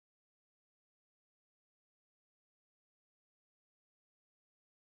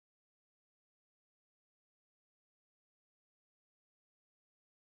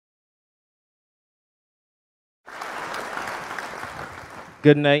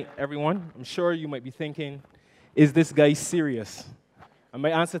Good night, everyone. I'm sure you might be thinking, is this guy serious? And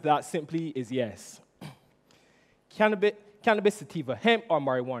my answer to that simply is yes. Cannabis sativa, hemp or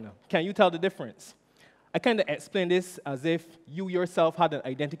marijuana? Can you tell the difference? I kind of explain this as if you yourself had an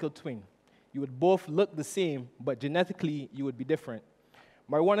identical twin. You would both look the same, but genetically, you would be different.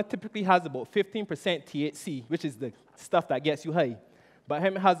 Marijuana typically has about 15% THC, which is the stuff that gets you high, but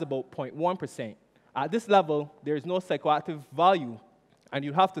hemp has about 0.1%. At this level, there is no psychoactive value, and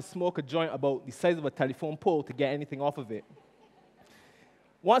you have to smoke a joint about the size of a telephone pole to get anything off of it.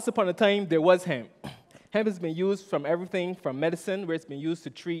 Once upon a time, there was hemp. Hemp has been used from everything from medicine, where it's been used to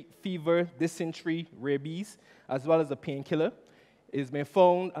treat fever, dysentery, rabies, as well as a painkiller. It's been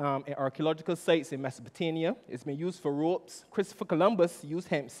found in archaeological sites in Mesopotamia. It's been used for ropes. Christopher Columbus used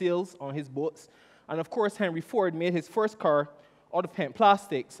hemp sails on his boats. And of course, Henry Ford made his first car out of hemp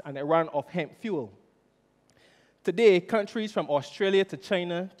plastics, and it ran off hemp fuel. Today, countries from Australia to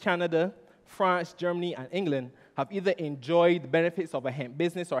China, Canada, France, Germany, and England have either enjoyed the benefits of a hemp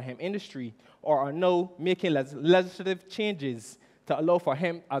business or hemp industry, or are now making legislative changes to allow for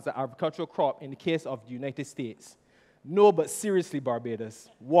hemp as an agricultural crop in the case of the United States. No, but seriously, Barbados,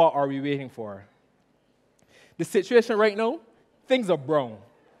 what are we waiting for? The situation right now, things are brown.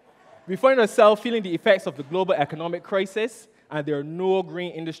 We find ourselves feeling the effects of the global economic crisis, and there are no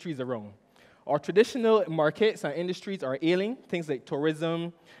green industries around. Our traditional markets and industries are ailing, things like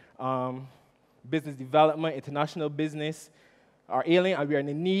tourism, business development, international business are ailing, and we are in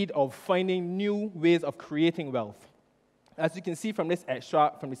the need of finding new ways of creating wealth. As you can see from this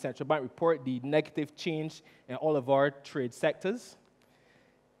extract from the Central Bank report, the negative change in all of our trade sectors.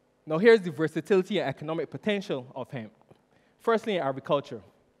 Now here's the versatility and economic potential of hemp. Firstly, in agriculture.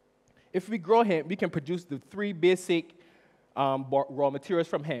 If we grow hemp, we can produce the three basic raw materials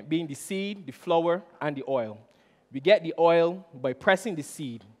from hemp, being the seed, the flower, and the oil. We get the oil by pressing the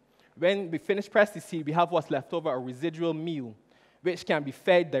seed. When we finish pressing the seed, we have what's left over, a residual meal, which can be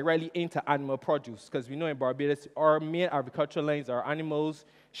fed directly into animal produce, because we know in Barbados, our main agricultural lines are animals,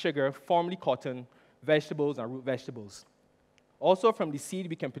 sugar, formerly cotton, vegetables, and root vegetables. Also, from the seed,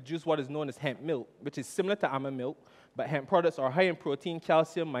 we can produce what is known as hemp milk, which is similar to almond milk, but hemp products are high in protein,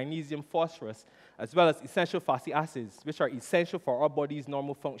 calcium, magnesium, phosphorus, as well as essential fatty acids, which are essential for our body's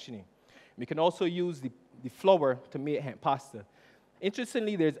normal functioning. We can also use the flour to make hemp pasta.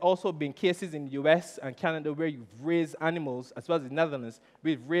 Interestingly, there's also been cases in the US and Canada where you've raised animals, as well as the Netherlands,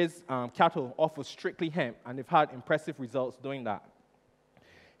 where you've raised cattle off of strictly hemp, and they've had impressive results doing that.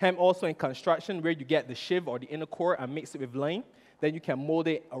 Hemp also in construction, where you get the sheave or the inner core and mix it with lime. Then you can mold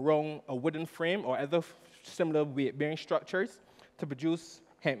it around a wooden frame or other similar weight-bearing structures to produce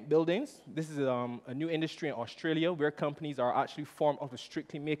hemp buildings. This is a new industry in Australia where companies are actually formed out of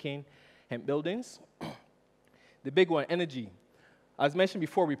strictly making hemp buildings. The big one, energy. As mentioned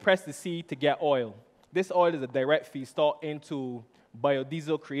before, we press the seed to get oil. This oil is a direct feedstock into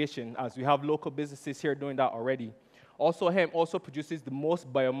biodiesel creation, as we have local businesses here doing that already. Also, hemp also produces the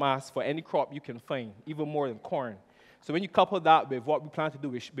most biomass for any crop you can find, even more than corn. So when you couple that with what we plan to do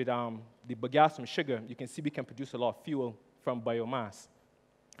with the bagasse from sugar, you can see we can produce a lot of fuel from biomass.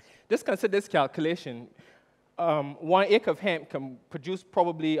 Just consider this calculation. 1 acre of hemp can produce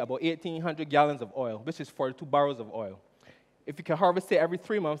probably about 1,800 gallons of oil, which is 42 barrels of oil. If you can harvest it every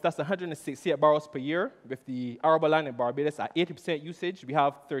 3 months, that's 168 barrels per year. With the arable land in Barbados at 80% usage, we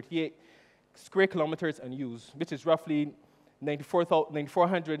have 38 square kilometers unused, which is roughly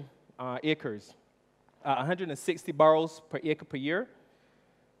 9,400 acres. 160 barrels per acre per year,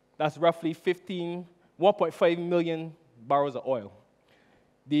 that's roughly 1.5 million barrels of oil.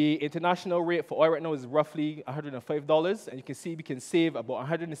 The international rate for oil right now is roughly $105, and you can see we can save about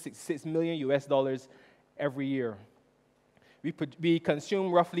 166 million US dollars every year. We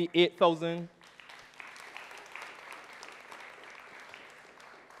consume roughly 8,000.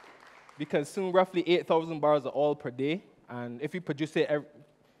 We consume roughly 8,000 barrels of oil per day, and if we produce it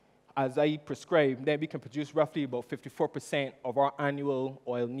as I prescribe, then we can produce roughly about 54% of our annual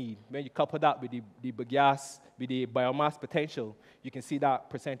oil need. When you couple that with the bagasse, with the biomass potential, you can see that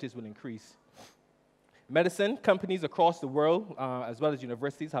percentage will increase. Medicine companies across the world, as well as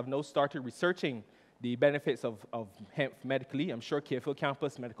universities, have now started researching the benefits of hemp medically. I'm sure KFL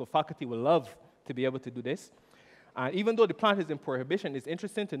campus medical faculty will love to be able to do this. And even though the plant is in prohibition, it's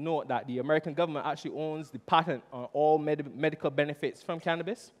interesting to note that the American government actually owns the patent on all medical benefits from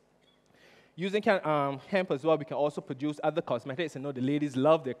cannabis. Using hemp as well, we can also produce other cosmetics. I know the ladies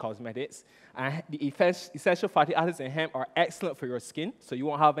love their cosmetics. And the essential fatty acids in hemp are excellent for your skin, so you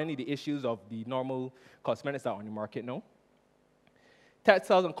won't have any of the issues of the normal cosmetics that are on the market now.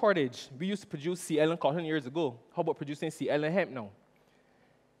 Textiles and cordage. We used to produce CL and cotton years ago. How about producing CL and hemp now?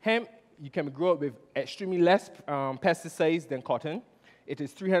 Hemp, you can grow it with extremely less pesticides than cotton. It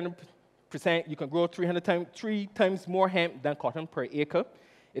is 300%, you can grow 3 times more hemp than cotton per acre.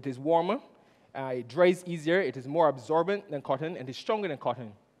 It is warmer, it dries easier, it is more absorbent than cotton, and it is stronger than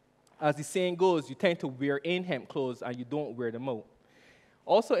cotton. As the saying goes, you tend to wear in hemp clothes and you don't wear them out.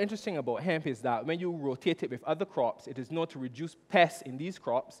 Also interesting about hemp is that when you rotate it with other crops, it is known to reduce pests in these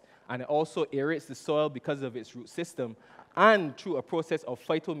crops, and it also aerates the soil because of its root system, and through a process of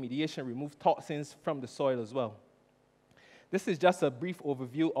phytomediation, remove toxins from the soil as well. This is just a brief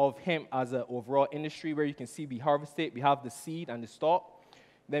overview of hemp as an overall industry, where you can see we harvest it, we have the seed and the stalk,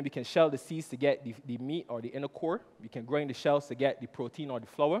 then we can shell the seeds to get the meat or the inner core, we can grind the shells to get the protein or the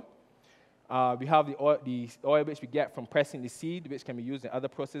flour. We have the oil which we get from pressing the seed, which can be used in other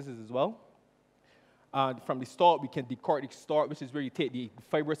processes as well. From the stalk, we can decork the stalk, which is where you take the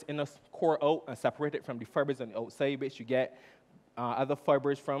fibrous inner core out and separate it from the fibers on the outside, which you get other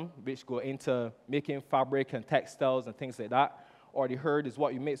fibers from, which go into making fabric and textiles and things like that. Or the hurd is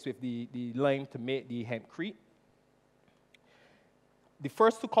what you mix with the lime to make the hempcrete. The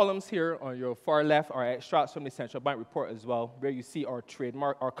first 2 columns here on your far left are extracts from the central bank report as well, where you see our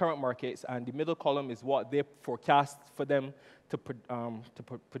current markets, and the middle column is what they forecast for them to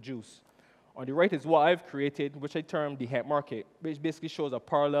produce. On the right is what I've created, which I term the hemp market, which basically shows a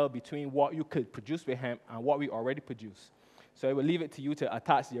parallel between what you could produce with hemp and what we already produce. So I will leave it to you to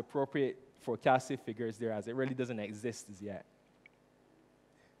attach the appropriate forecasted figures there, as it really doesn't exist as yet.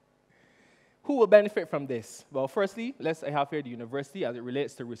 Who will benefit from this? Well, firstly, I have here the university as it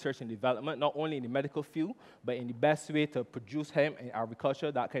relates to research and development, not only in the medical field, but in the best way to produce hemp in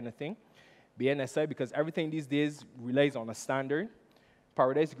agriculture, that kind of thing. BNSI, because everything these days relies on a standard.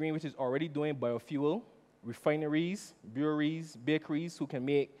 Paradise Green, which is already doing biofuel. Refineries, breweries, bakeries who can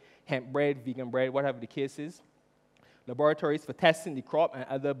make hemp bread, vegan bread, whatever the case is. Laboratories for testing the crop and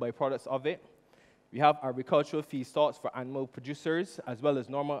other byproducts of it. We have agricultural feedstocks for animal producers, as well as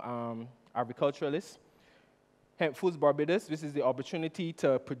normal agriculturalists. Hemp Foods Barbados, this is the opportunity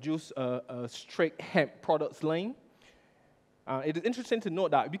to produce a straight hemp products line. It is interesting to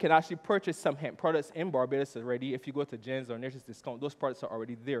note that we can actually purchase some hemp products in Barbados already. If you go to Jen's or Nature's Discount, those products are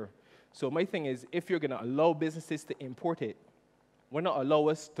already there. So my thing is, if you're going to allow businesses to import it, why not allow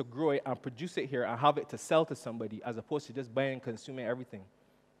us to grow it and produce it here and have it to sell to somebody, as opposed to just buying and consuming everything?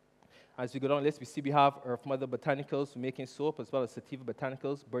 As we go down the list, we see we have Earth Mother Botanicals for making soap, as well as Sateva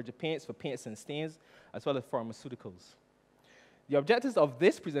Botanicals, Burger Paints for paints and stains, as well as pharmaceuticals. The objectives of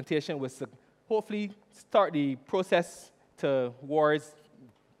this presentation was to hopefully start the process towards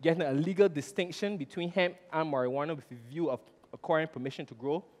getting a legal distinction between hemp and marijuana with the view of acquiring permission to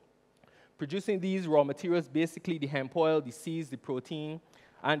grow. Producing these raw materials, basically the hemp oil, the seeds, the protein,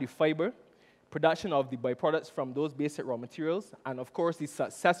 and the fiber. Production of the byproducts from those basic raw materials, and of course, the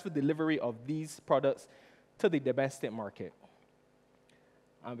successful delivery of these products to the domestic market.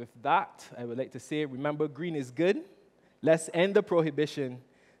 And with that, I would like to say, remember, green is good. Let's end the prohibition.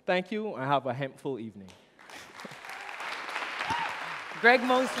 Thank you, and have a hempful evening. Gregg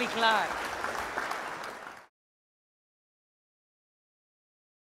Moseley-Clarke.